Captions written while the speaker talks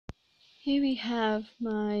Here we have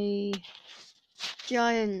my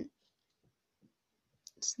giant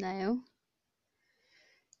snail.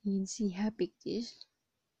 You can see how big it is.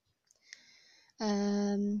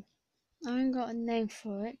 I haven't got a name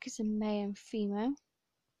for it because I'm male and female.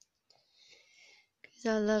 Because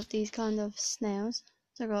I love these kind of snails.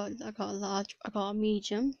 So I got a large, I got a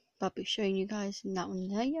medium. But I'll be showing you guys in that one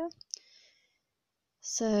later.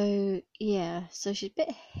 So yeah, so she's a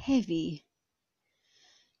bit heavy.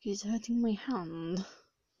 She's hurting my hand.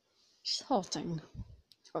 She's hurting.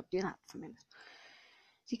 So I'll do that for a minute.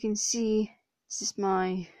 As you can see, this is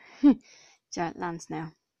my giant land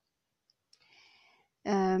snail.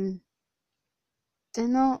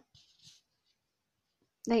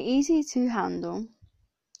 They're easy to handle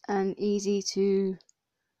and easy to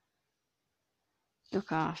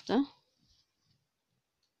look after.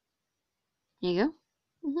 Here you go.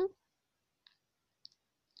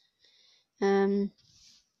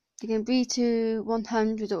 They can be to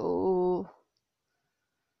 100 or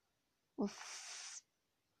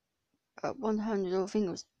 100, or I think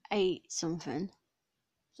it was 8 something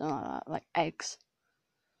like that, like eggs.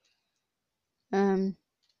 But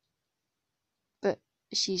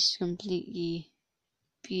she's completely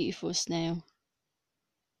beautiful snail.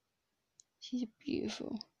 She's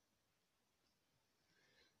beautiful.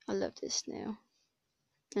 I love this snail.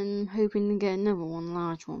 And I'm hoping to get another one,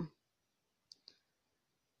 large one.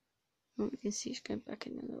 Oh, you can see she's going back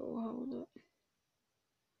in the little hole.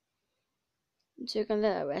 So I'm going to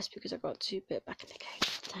let her rest because I got to put it back in the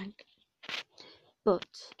tank. But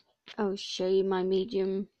I'll show you my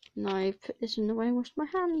medium. And I put this in the way and washed my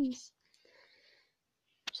hands.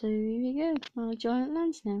 So here we go, my giant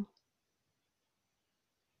land snail.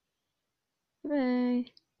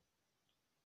 Bye.